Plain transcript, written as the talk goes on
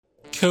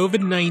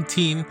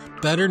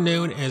COVID-19, better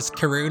known as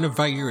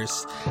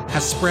coronavirus,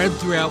 has spread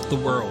throughout the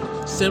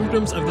world.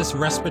 Symptoms of this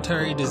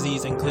respiratory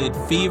disease include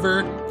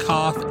fever,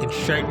 cough, and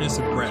shortness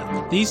of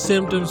breath. These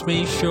symptoms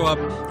may show up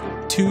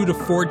 2 to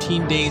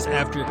 14 days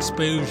after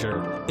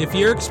exposure. If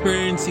you're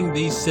experiencing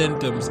these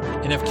symptoms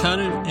and have come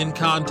in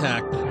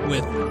contact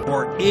with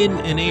or in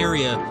an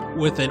area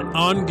with an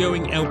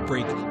ongoing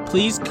outbreak,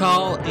 please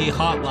call a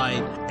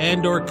hotline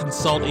and/or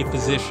consult a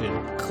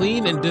physician.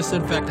 Clean and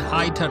disinfect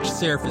high-touch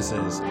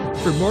surfaces.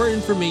 For more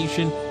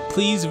information,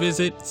 please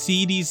visit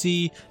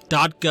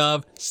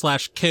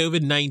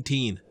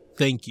cdc.gov/COVID-19.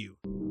 Thank you.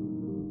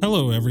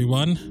 Hello,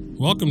 everyone.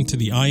 Welcome to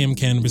the I Am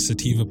Cannabis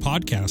Sativa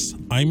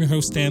podcast. I'm your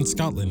host, Dan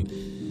Scotland.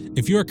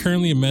 If you are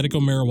currently a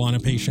medical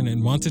marijuana patient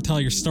and want to tell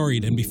your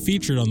story and be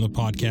featured on the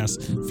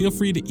podcast, feel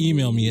free to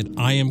email me at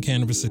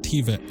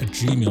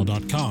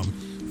iamcannabissativa@gmail.com.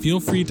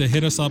 Feel free to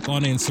hit us up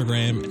on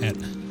Instagram at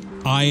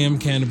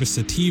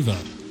iamcannabissativa.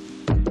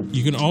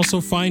 You can also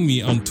find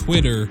me on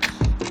Twitter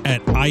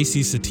at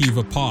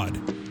ICSativaPod.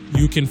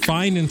 You can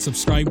find and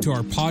subscribe to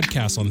our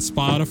podcast on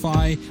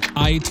Spotify,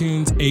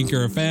 iTunes,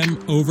 Anchor FM,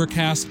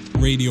 Overcast,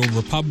 Radio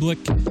Republic,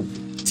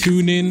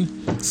 TuneIn,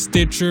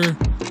 Stitcher,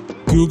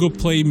 Google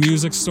Play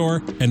Music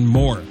Store, and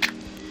more.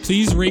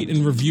 Please rate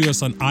and review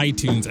us on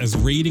iTunes, as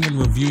rating and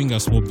reviewing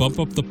us will bump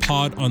up the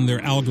pod on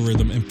their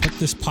algorithm and put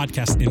this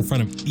podcast in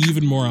front of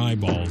even more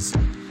eyeballs.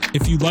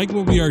 If you like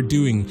what we are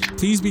doing,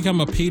 please become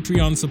a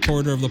Patreon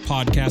supporter of the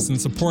podcast and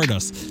support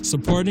us.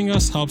 Supporting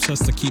us helps us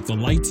to keep the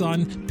lights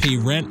on, pay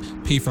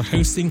rent, pay for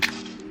hosting,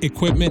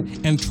 equipment,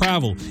 and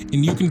travel.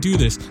 And you can do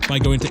this by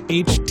going to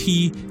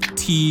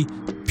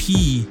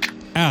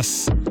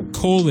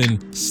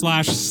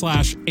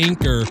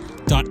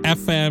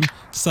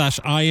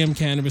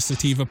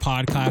https://anchor.fm/iamcannabissativa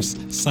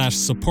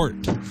podcast/support.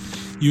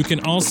 You can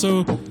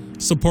also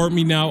support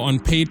me now on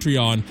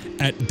Patreon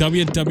at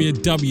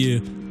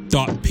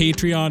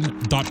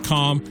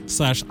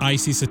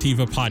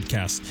www.patreon.com/ICSativa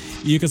podcast.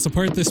 You can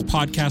support this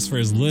podcast for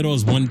as little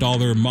as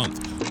 $1 a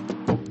month.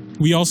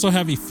 We also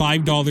have a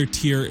 $5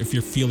 tier if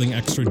you're feeling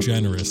extra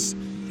generous.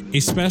 A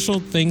special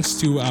thanks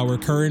to our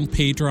current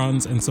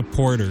patrons and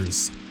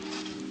supporters.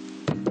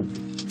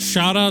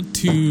 Shout out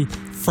to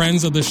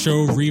friends of the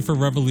show, Reefer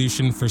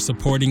Revolution, for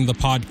supporting the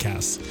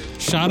podcast.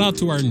 Shout out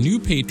to our new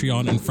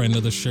Patreon and friend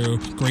of the show,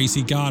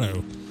 Gracie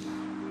Gatto.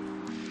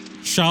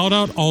 Shout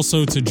out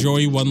also to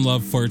Joey One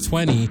Love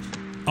 420,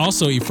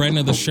 also a friend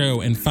of the show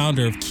and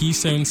founder of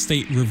Keystone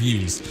State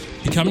Reviews.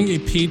 Becoming a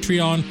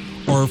Patreon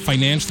or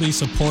financially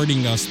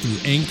supporting us through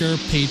Anchor,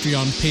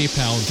 Patreon,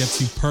 PayPal gets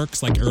you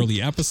perks like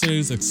early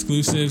episodes,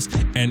 exclusives,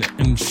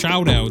 and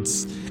shout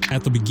outs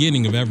at the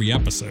beginning of every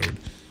episode.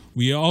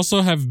 We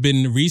also have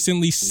been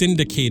recently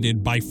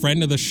syndicated by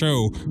friend of the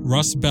show,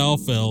 Russ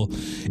Belfill,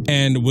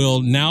 and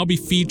will now be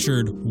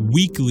featured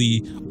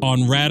weekly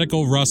on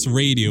Radical Russ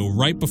Radio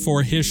right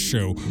before his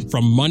show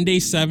from Monday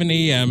 7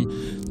 a.m.,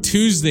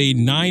 Tuesday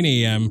 9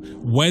 a.m.,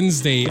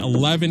 Wednesday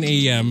 11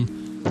 a.m.,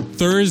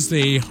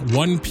 Thursday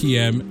 1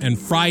 p.m., and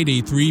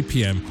Friday 3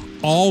 p.m.,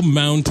 all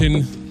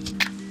mountain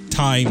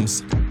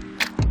times.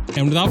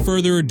 And without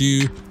further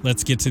ado,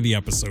 let's get to the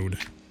episode.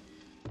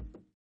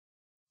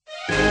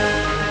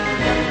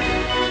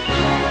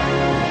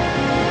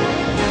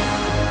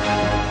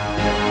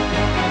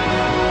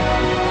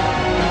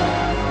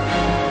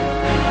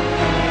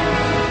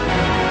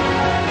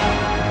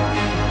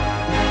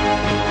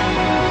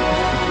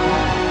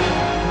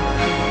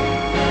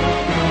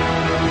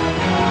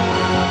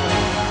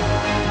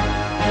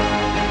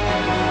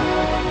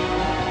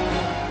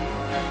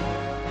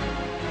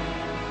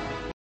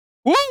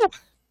 Woo!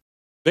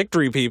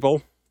 Victory,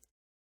 people.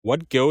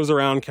 What goes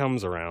around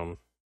comes around.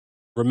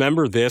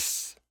 Remember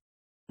this.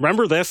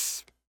 Remember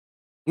this.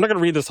 I'm not going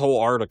to read this whole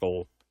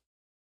article,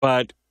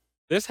 but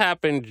this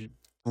happened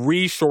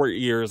 3 short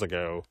years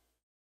ago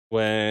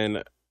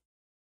when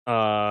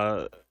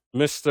I'm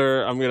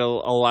going to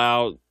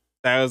allow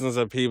thousands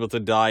of people to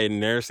die in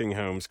nursing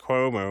homes.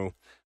 Cuomo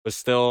was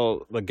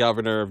still the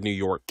governor of New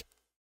York.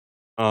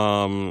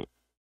 There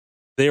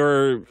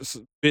were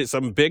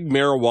some big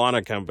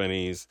marijuana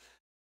companies,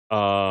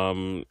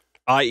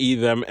 i.e.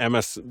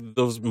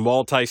 those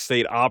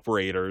multi-state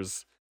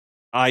operators,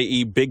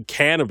 i.e. Big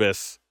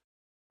Cannabis,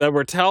 that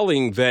were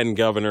telling then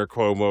Governor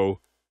Cuomo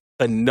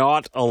to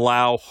not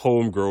allow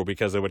home grow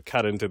because it would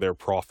cut into their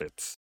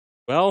profits.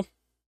 Well,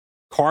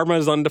 karma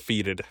is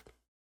undefeated.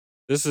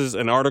 This is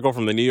an article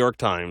from the New York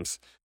Times.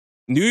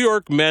 New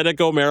York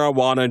medical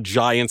marijuana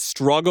giants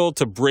struggle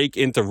to break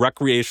into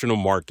recreational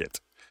market.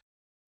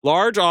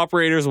 Large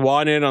operators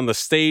want in on the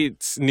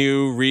state's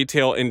new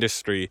retail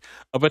industry.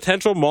 A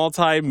potential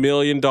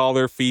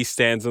multi-million-dollar fee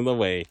stands in the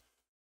way.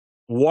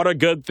 What a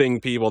good thing,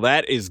 people.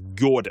 That is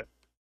good.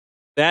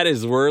 That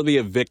is worthy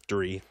of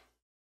victory.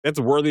 That's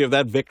worthy of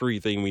that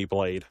victory thing we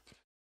played.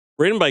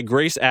 Written by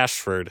Grace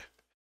Ashford.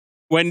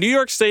 When New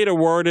York State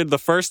awarded the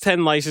first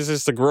 10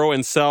 licenses to grow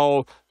and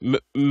sell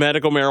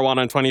medical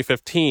marijuana in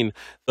 2015,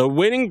 the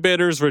winning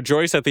bidders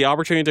rejoiced at the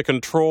opportunity to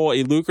control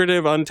a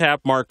lucrative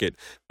untapped market,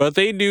 but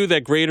they knew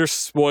that greater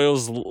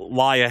spoils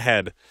lie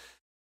ahead.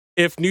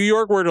 If New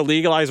York were to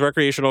legalize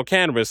recreational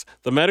cannabis,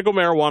 the medical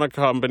marijuana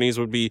companies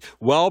would be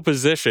well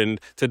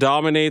positioned to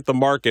dominate the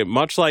market,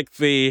 much like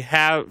they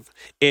have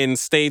in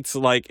states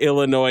like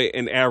Illinois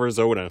and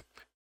Arizona,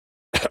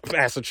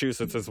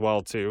 Massachusetts as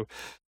well too.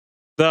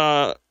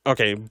 But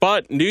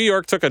New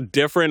York took a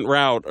different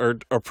route or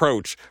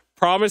approach,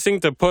 promising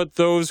to put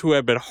those who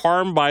have been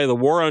harmed by the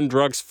war on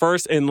drugs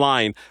first in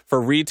line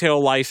for retail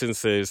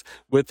licenses,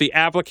 with the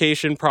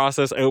application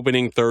process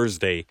opening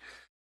Thursday.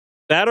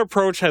 That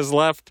approach has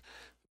left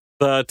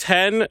the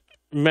 10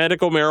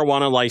 medical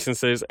marijuana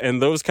licenses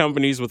and those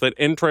companies with an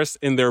interest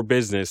in their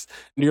business.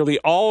 Nearly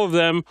all of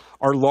them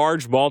are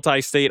large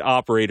multi-state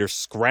operators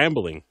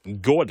scrambling.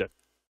 Good.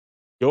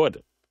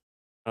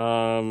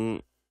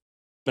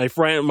 My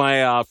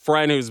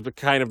friend who's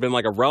kind of been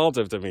like a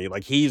relative to me,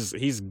 like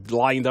he's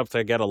lined up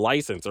to get a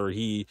license, or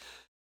he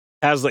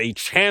has a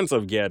chance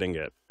of getting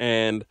it.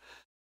 And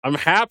I'm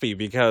happy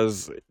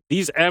because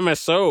these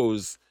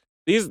MSOs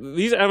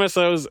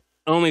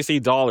only see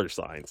dollar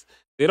signs.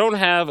 They don't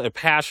have a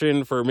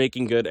passion for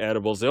making good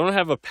edibles. They don't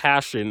have a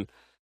passion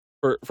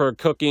for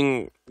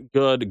cooking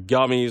good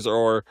gummies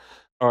or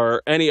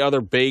any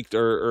other baked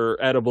or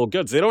edible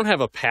goods. They don't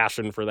have a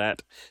passion for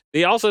that.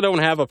 They also don't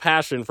have a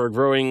passion for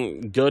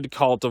growing good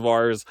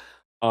cultivars,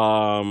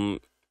 and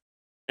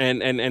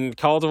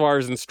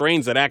cultivars and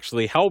strains that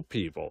actually help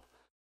people.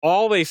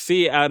 All they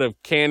see out of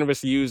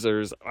cannabis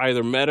users,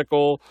 either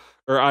medical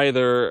or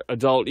either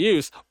adult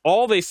use,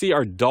 all they see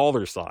are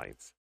dollar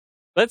signs.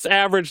 Let's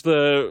average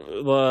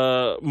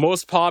the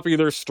most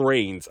popular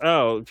strains.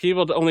 Oh,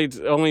 people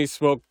only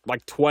smoke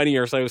like 20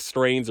 or so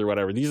strains or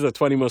whatever. These are the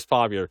 20 most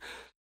popular,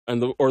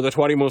 or the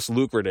 20 most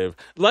lucrative.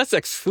 Let's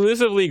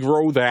exclusively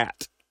grow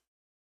that.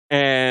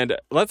 And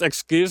let's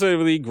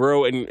exclusively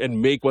grow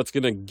and make what's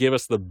going to give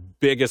us the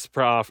biggest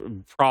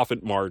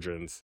profit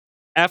margins.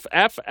 F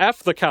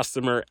the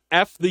customer,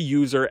 F the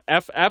user,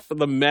 F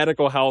the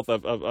medical health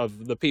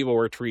of the people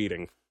we're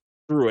treating.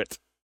 Screw it.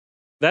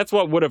 That's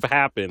what would have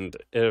happened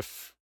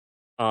if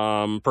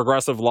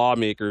progressive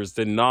lawmakers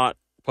did not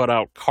put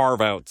out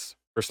carve-outs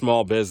for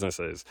small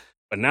businesses.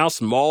 But now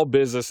small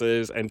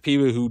businesses and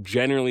people who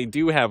generally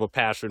do have a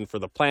passion for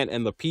the plant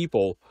and the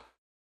people,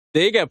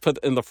 they get put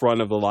in the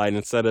front of the line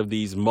instead of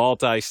these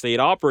multi-state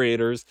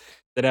operators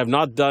that have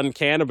not done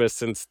cannabis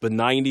since the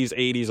 90s,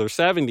 80s, or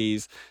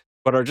 70s,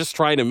 but are just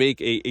trying to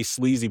make a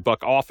sleazy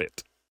buck off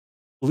it.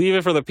 Leave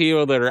it for the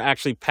people that are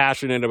actually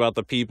passionate about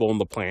the people and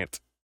the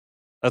plant.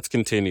 Let's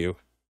continue.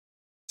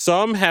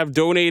 Some have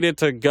donated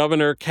to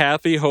Governor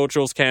Kathy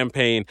Hochul's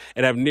campaign,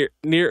 and have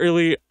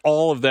nearly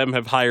all of them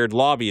have hired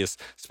lobbyists,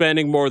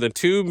 spending more than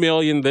 $2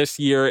 million this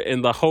year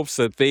in the hopes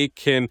that they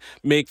can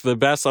make the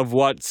best of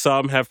what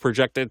some have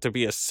projected to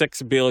be a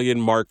 $6 billion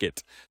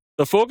market.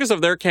 The focus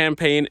of their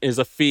campaign is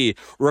a fee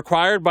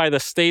required by the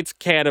state's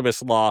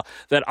cannabis law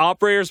that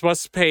operators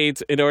must pay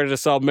in order to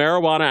sell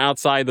marijuana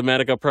outside the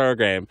medical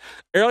program.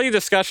 Early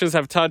discussions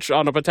have touched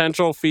on a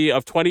potential fee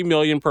of $20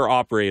 million per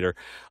operator.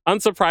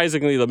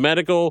 Unsurprisingly, the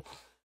medical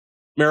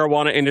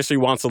marijuana industry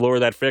wants to lower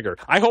that figure.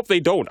 I hope they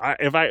don't.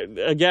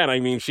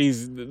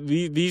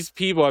 These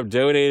people have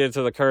donated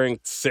to the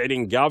current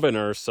sitting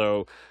governor,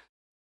 so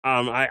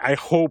I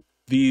hope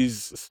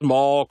these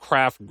small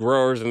craft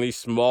growers and these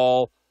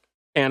small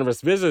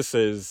cannabis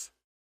businesses,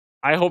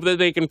 I hope that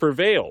they can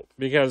prevail,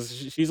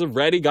 because she's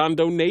already gotten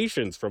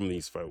donations from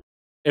these folks.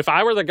 If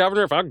I were the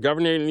governor, if I were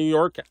governor in New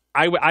York,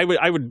 I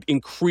would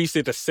increase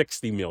it to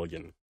 $60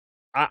 million.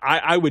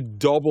 I would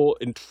double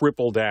and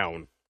triple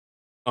down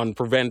on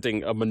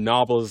preventing a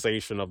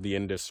monopolization of the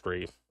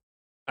industry.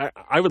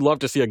 I would love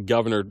to see a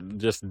governor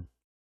just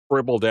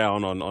triple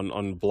down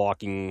on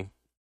blocking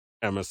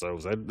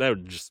MSOs. That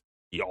would just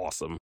be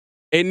awesome.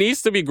 It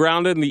needs to be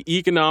grounded in the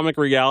economic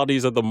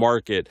realities of the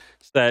market,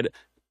 said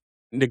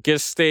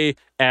Nagiste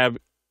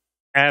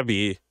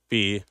Abbey,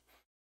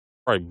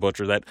 probably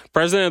butcher that,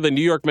 president of the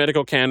New York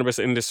Medical Cannabis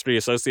Industry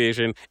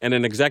Association and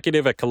an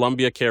executive at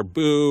Columbia Care,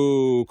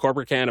 boo,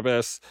 corporate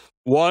cannabis,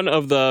 one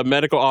of the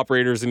medical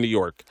operators in New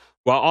York.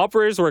 While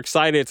operators were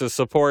excited to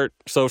support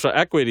social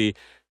equity,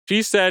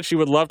 she said she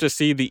would love to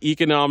see the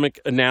economic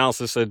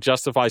analysis that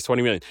justifies $20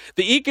 million.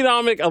 The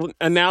economic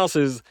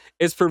analysis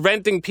is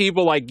preventing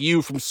people like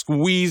you from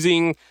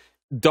squeezing,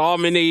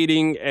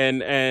 dominating,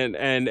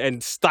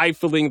 and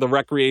stifling the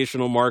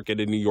recreational market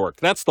in New York.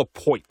 That's the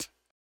point.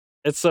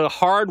 It's a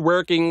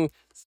hardworking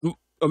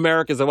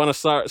Americans that want to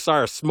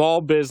start a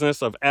small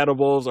business of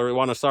edibles, or they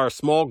want to start a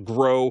small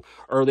grow,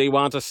 or they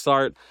want to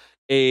start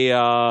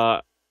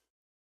a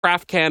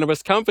craft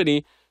cannabis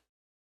company.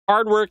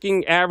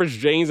 Hardworking average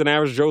Janes and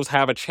average Joes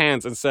have a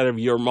chance instead of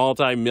your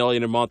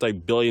multi-million and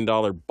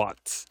multi-billion-dollar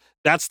butts.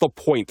 That's the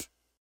point.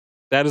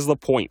 That is the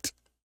point.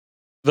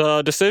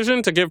 The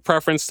decision to give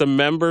preference to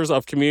members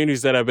of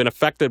communities that have been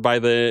affected by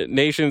the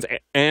nation's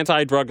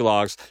anti-drug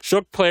laws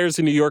shook players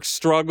in New York's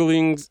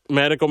struggling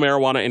medical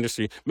marijuana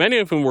industry, many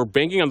of whom were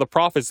banking on the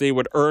profits they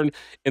would earn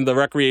in the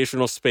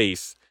recreational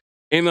space.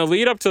 In the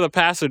lead up to the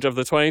passage of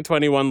the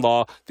 2021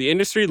 law, the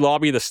industry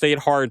lobbied the state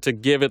hard to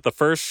give it the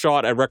first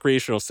shot at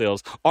recreational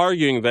sales,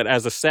 arguing that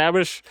as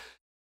established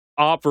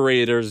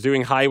operators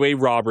doing highway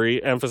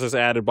robbery, emphasis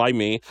added by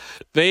me,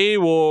 they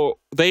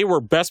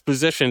were best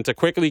positioned to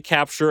quickly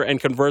capture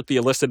and convert the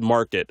illicit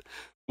market.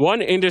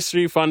 One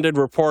industry-funded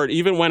report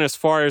even went as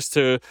far as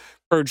to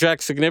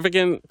project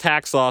significant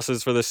tax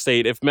losses for the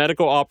state if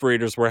medical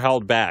operators were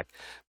held back.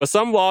 But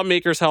some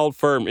lawmakers held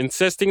firm,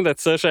 insisting that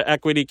social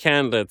equity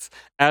candidates,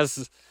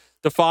 as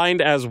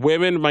defined as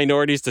women,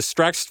 minorities,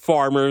 distressed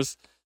farmers,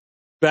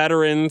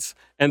 veterans,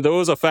 and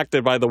those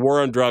affected by the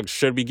war on drugs,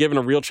 should be given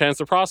a real chance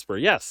to prosper.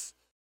 Yes,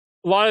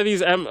 a lot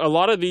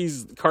of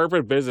these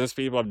corporate business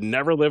people have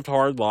never lived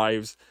hard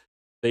lives.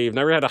 They've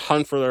never had to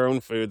hunt for their own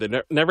food.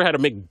 They never had to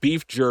make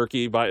beef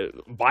jerky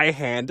by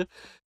hand.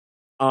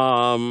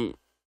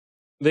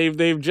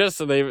 They've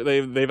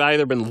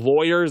either been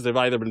lawyers, they've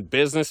either been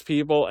business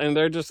people, and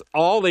they're just,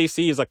 all they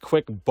see is a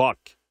quick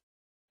buck.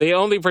 They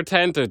only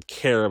pretend to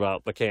care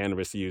about the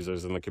cannabis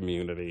users in the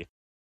community.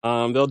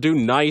 They'll do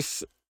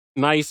nice,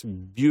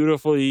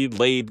 beautifully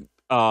laid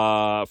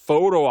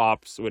photo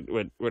ops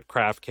with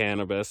craft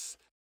cannabis.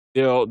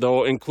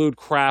 They'll include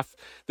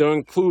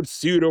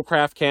pseudo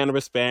craft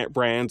cannabis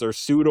brands or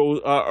pseudo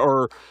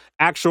or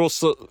actual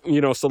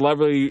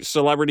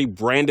celebrity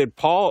branded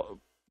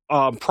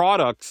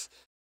products.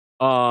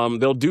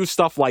 They'll do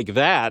stuff like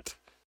that.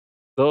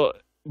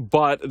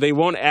 But they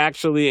won't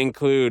actually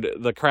include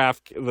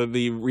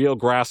the real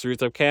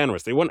grassroots of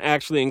cannabis. They won't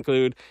actually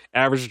include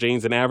average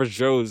Janes and average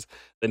Joes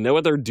that know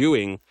what they're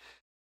doing,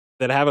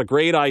 that have a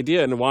great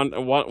idea and want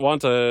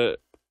to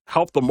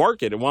help the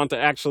market and want to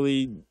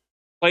actually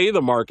play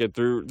the market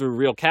through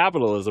real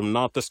capitalism,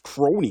 not this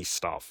crony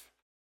stuff.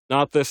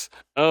 Not this,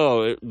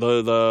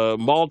 the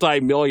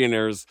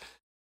multi-millionaires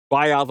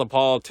buy out the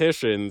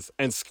politicians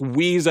and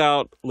squeeze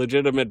out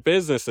legitimate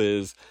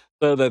businesses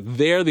so that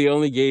they're the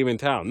only game in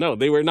town. No,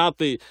 they're not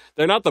the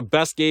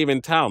best game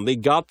in town. They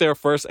got there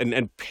first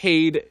and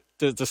paid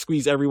to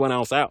squeeze everyone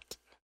else out.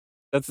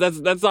 That's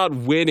not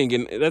winning,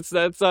 and that's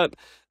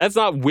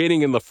not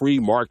winning in the free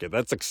market.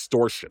 That's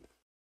extortion.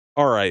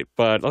 All right,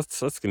 but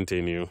let's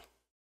continue.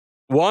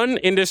 One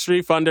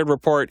industry-funded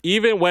report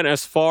even went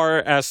as far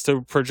as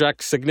to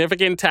project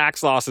significant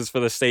tax losses for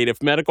the state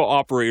if medical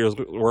operators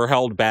were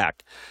held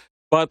back.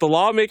 But the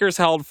lawmakers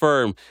held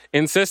firm,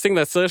 insisting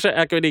that social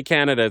equity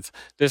candidates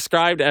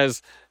defined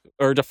as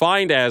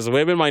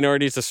women,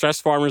 minorities,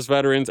 distressed farmers,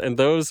 veterans, and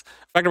those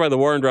affected by the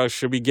war on drugs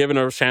should be given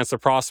a chance to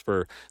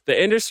prosper.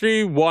 The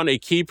industry won a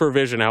key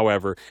provision,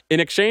 however. In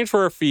exchange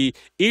for a fee,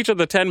 each of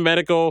the 10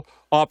 medical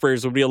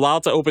operators would be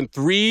allowed to open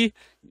 3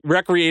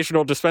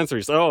 recreational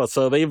dispensaries. Oh,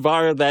 so they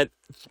borrowed that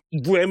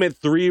limit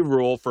 3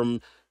 rule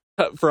from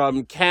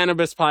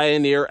cannabis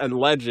pioneer and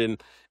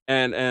legend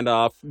and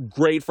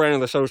great friend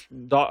of the show,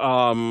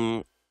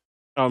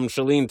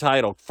 Shalene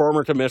Title,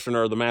 former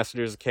commissioner of the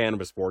Massachusetts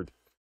Cannabis Board.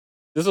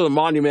 This is a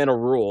monumental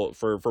rule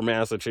for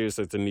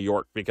Massachusetts and New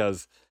York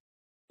because,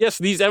 yes,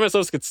 these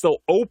MSOs could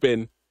still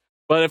open,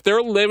 but if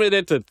they're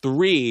limited to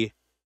 3,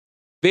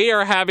 they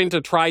are having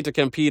to try to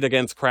compete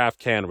against craft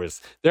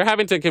cannabis. They're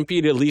having to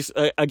compete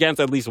against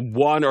at least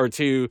 1 or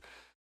 2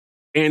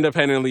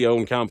 independently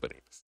owned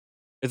companies.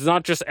 It's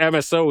not just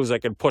MSOs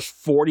that can push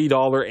 $40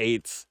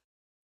 8s,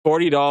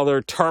 $40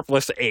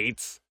 terpless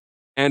 8s,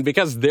 and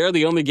because they're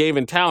the only game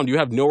in town, you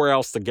have nowhere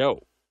else to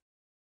go.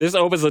 This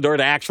opens the door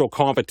to actual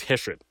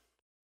competition.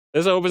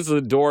 This opens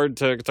the door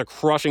to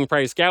crushing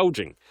price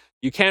gouging.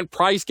 You can't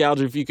price gouge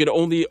if you could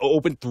only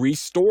open 3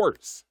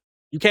 stores.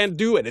 You can't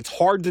do it. It's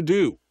hard to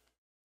do.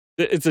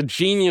 It's a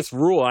genius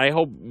rule. I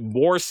hope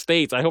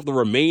the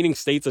remaining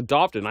states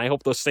adopt it, and I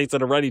hope those states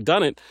that have already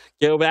done it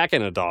go back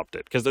and adopt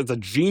it, because it's a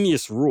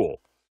genius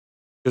rule.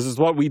 This is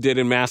what we did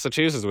in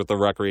Massachusetts with the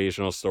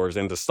recreational stores,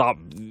 and to stop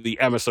the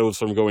MSOs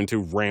from going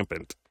too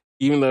rampant,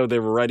 even though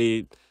they've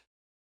already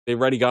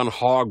gone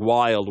hog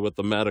wild with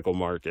the medical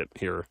market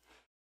here.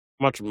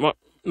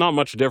 Not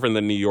much different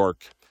than New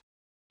York.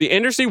 The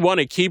industry won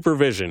a key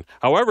provision.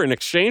 However, in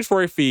exchange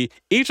for a fee,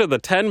 each of the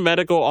 10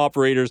 medical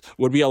operators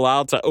would be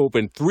allowed to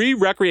open 3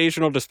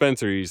 recreational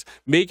dispensaries,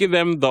 making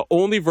them the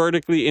only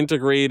vertically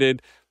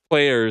integrated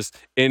players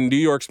in New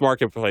York's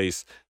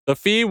marketplace. The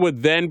fee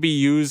would then be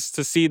used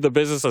to seed the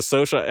business of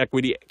social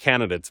equity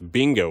candidates.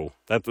 Bingo.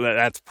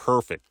 That's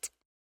perfect.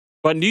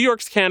 But New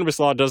York's cannabis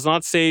law does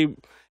not say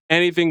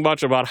anything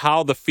much about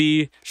how the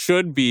fee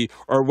should be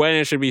or when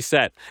it should be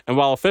set. And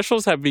while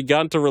officials have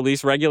begun to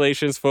release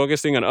regulations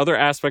focusing on other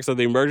aspects of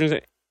the emerging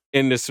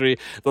industry,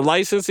 the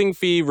licensing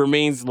fee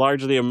remains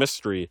largely a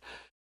mystery.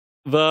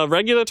 The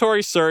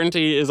regulatory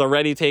certainty is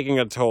already taking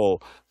a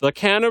toll. The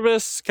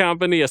cannabis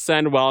company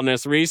Ascend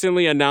Wellness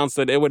recently announced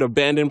that it would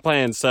abandon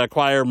plans to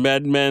acquire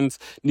MedMen's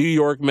New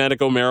York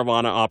medical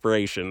marijuana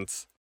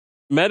operations.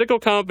 Medical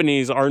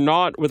companies are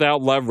not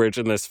without leverage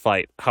in this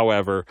fight,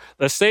 however.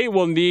 The state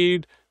will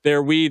need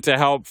their weed to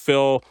help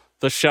fill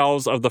the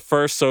shelves of the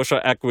first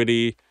social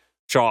equity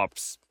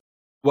shops.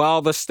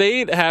 While the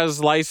state has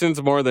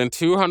licensed more than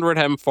 200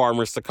 hemp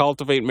farmers to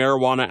cultivate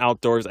marijuana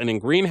outdoors and in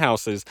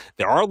greenhouses,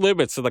 there are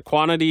limits to the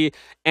quantity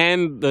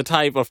and the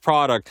type of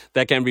product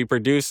that can be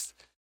produced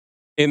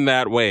in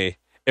that way.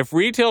 If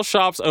retail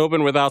shops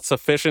open without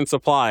sufficient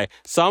supply,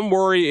 some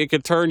worry it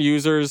could turn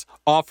users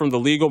off from the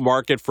legal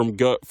market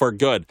for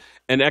good,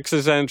 an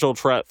existential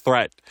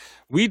threat.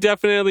 We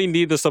definitely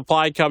need the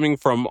supply coming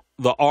from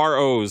the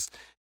ROs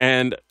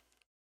and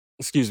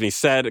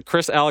said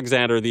Chris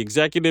Alexander, the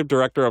executive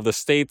director of the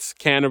state's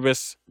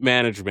cannabis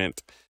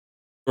management,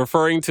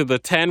 referring to the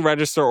 10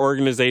 registered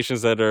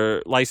organizations that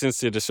are licensed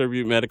to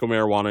distribute medical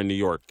marijuana in New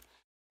York.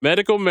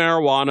 Medical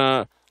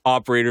marijuana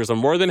operators are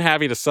more than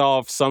happy to sell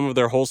off some of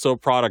their wholesale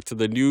product to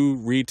the new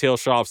retail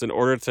shops in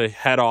order to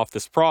head off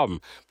this problem.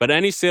 But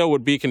any sale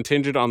would be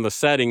contingent on the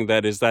setting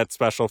that is that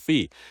special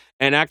fee,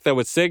 an act that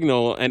would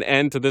signal an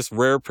end to this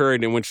rare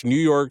period in which New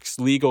York's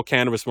legal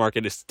cannabis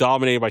market is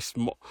dominated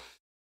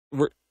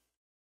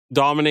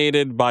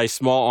by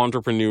small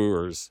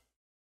entrepreneurs.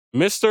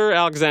 Mr.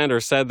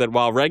 Alexander said that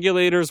while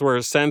regulators were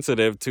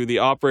sensitive to the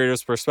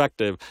operator's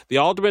perspective, the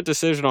ultimate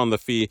decision on the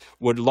fee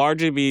would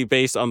largely be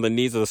based on the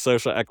needs of the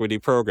social equity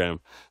program.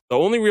 The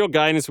only real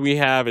guidance we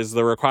have is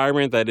the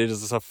requirement that it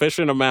is a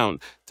sufficient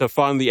amount to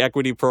fund the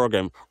equity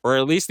program, or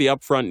at least the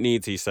upfront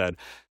needs, he said.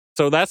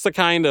 So that's the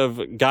kind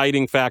of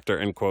guiding factor,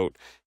 end quote.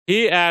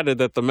 He added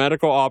that the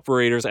medical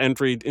operators'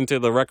 entry into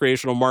the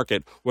recreational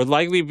market would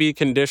likely be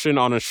conditioned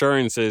on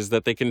assurances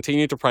that they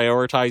continue to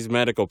prioritize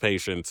medical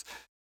patients,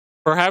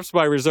 perhaps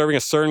by reserving a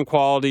certain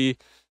quantity,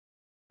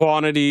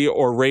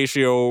 or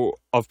ratio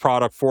of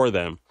product for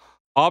them.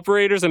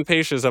 Operators and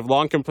patients have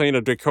long complained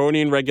of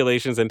draconian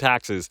regulations and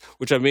taxes,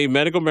 which have made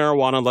medical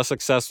marijuana less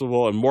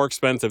accessible and more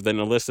expensive than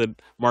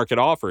illicit market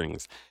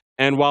offerings.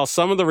 And while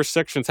some of the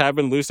restrictions have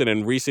been loosened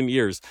in recent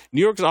years,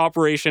 New York's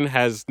operation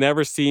has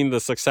never seen the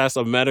success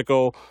of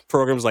medical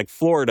programs like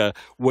Florida,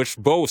 which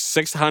boasts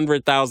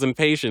 600,000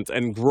 patients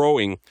and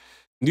growing.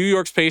 New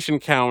York's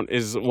patient count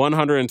is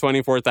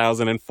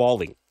 124,000 and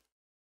falling.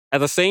 At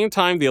the same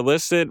time, the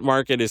illicit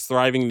market is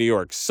thriving in New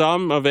York,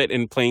 some of it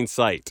in plain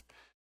sight.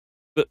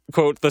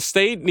 Quote, the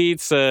state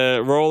needs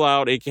to roll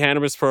out a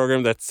cannabis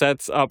program that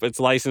sets up its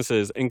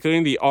licenses,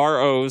 including the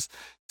ROs,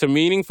 to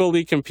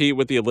meaningfully compete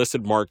with the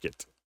illicit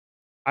market.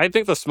 I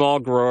think the small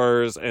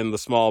growers and the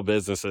small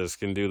businesses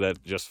can do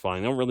that just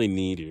fine. They don't really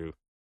need you.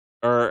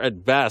 Or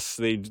at best,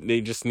 they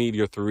just need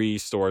your 3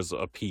 stores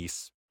a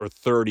piece, or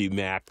 30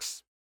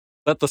 max.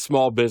 Let the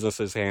small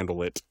businesses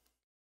handle it.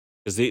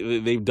 Because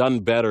they've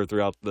done better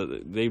throughout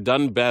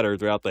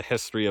the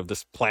history of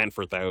this plant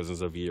for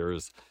thousands of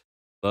years.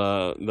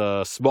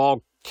 The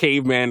small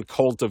caveman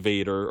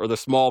cultivator, or the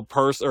small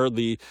person,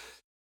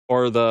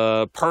 or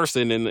the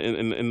person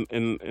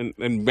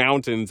in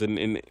mountains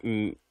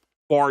in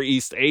Far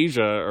East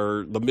Asia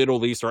or the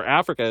Middle East or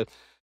Africa,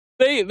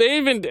 they've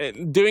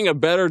been doing a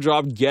better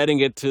job getting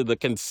it to the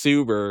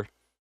consumer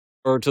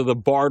or to the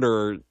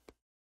barter,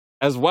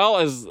 as well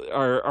as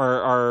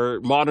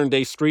our modern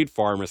day street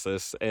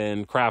pharmacists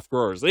and craft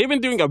growers. They've been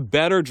doing a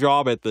better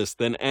job at this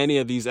than any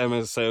of these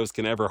MSOs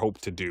can ever hope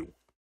to do.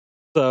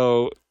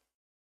 So,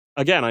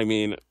 again, I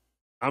mean,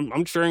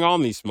 I'm cheering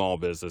on these small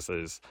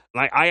businesses.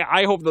 And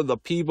I hope that the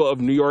people of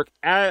New York,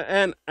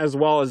 and as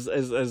well as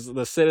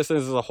the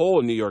citizens as a whole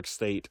in New York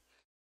State,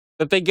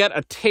 that they get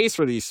a taste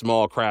for these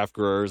small craft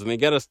growers, and they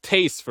get a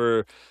taste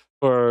for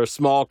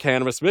small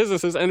cannabis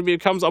businesses, and it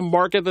becomes a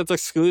market that's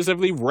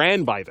exclusively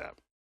ran by them.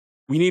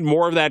 We need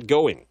more of that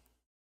going.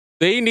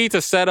 They need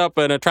to set up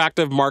an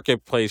attractive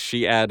marketplace,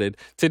 she added.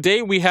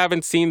 Today, we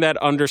haven't seen that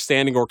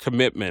understanding or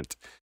commitment.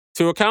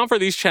 To account for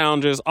these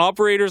challenges,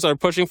 operators are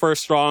pushing for a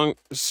strong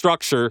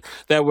structure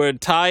that would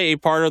tie a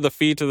part of the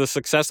fee to the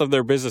success of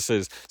their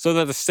businesses so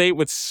that the state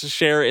would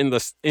share in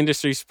the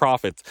industry's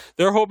profits.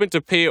 They're hoping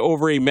to pay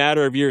over a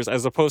matter of years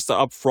as opposed to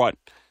upfront.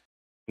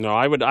 No,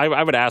 I would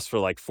ask for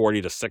like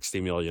 40 to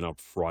 60 million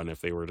upfront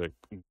if they were to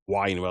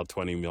whine about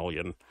 20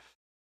 million.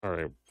 All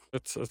right,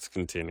 let's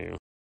continue.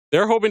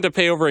 They're hoping to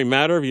pay over a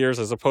matter of years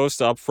as opposed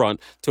to upfront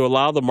to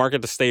allow the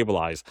market to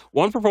stabilize.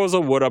 One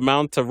proposal would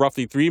amount to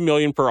roughly $3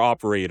 million per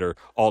operator.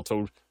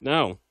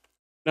 No,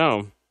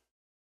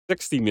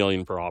 $60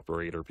 million per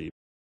operator, people.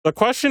 The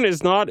question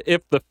is not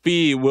if the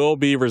fee will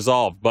be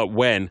resolved, but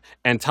when,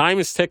 and time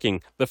is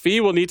ticking. The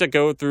fee will need to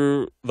go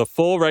through the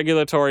full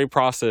regulatory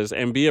process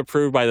and be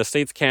approved by the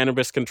state's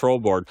Cannabis Control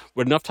Board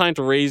with enough time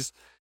to raise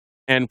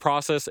and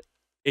process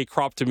a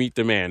crop to meet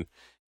demand.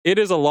 It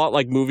is a lot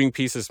like moving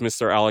pieces,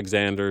 Mr.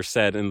 Alexander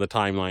said in the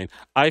timeline.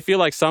 I feel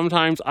like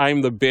sometimes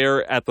I'm the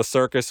bear at the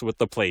circus with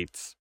the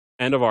plates.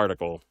 End of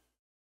article.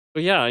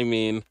 But yeah, I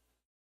mean,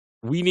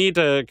 we need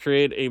to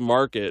create a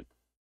market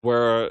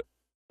where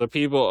the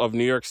people of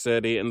New York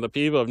City and the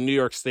people of New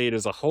York State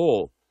as a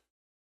whole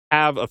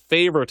have a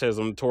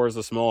favoritism towards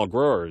the small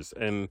growers,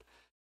 and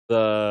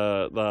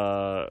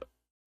the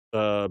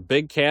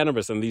big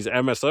cannabis and these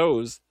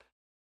MSOs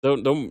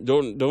don't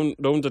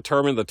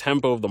determine the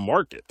tempo of the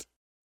market.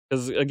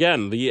 Because,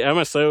 again, the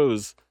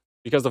MSOs,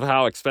 because of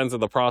how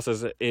expensive the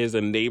process is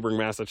in neighboring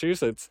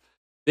Massachusetts,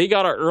 they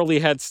got an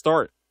early head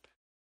start.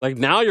 Like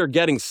now you're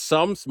getting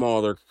some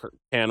smaller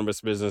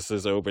cannabis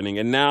businesses opening,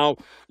 and now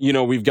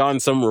we've gotten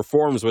some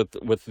reforms with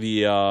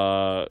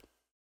the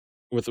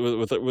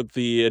with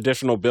the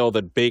additional bill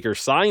that Baker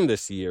signed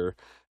this year,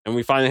 and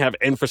we finally have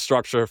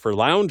infrastructure for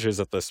lounges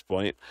at this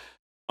point.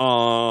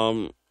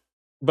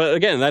 But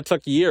again, that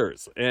took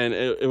years, and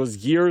it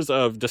was years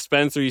of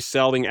dispensaries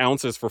selling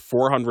ounces for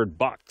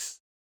 $400.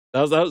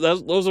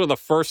 Those were the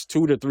first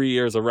 2 to 3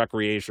 years of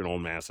recreational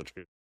in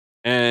Massachusetts.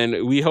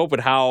 And we hope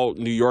at how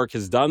New York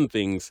has done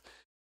things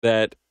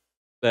that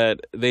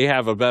they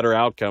have a better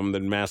outcome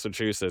than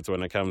Massachusetts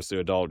when it comes to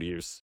adult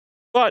use.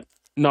 But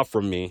enough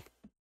from me.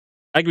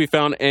 I can be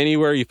found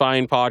anywhere you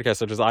find podcasts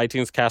such as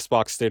iTunes,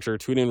 CastBox, Stitcher,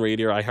 TuneIn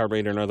Radio,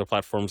 iHeartRadio, and other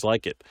platforms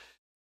like it.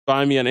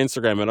 Find me on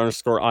Instagram at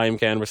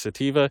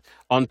 _IamCannabisSativa,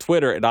 on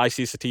Twitter at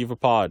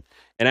ICSativaPod.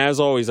 And as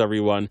always,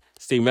 everyone,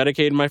 stay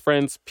medicated, my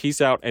friends. Peace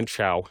out and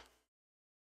ciao.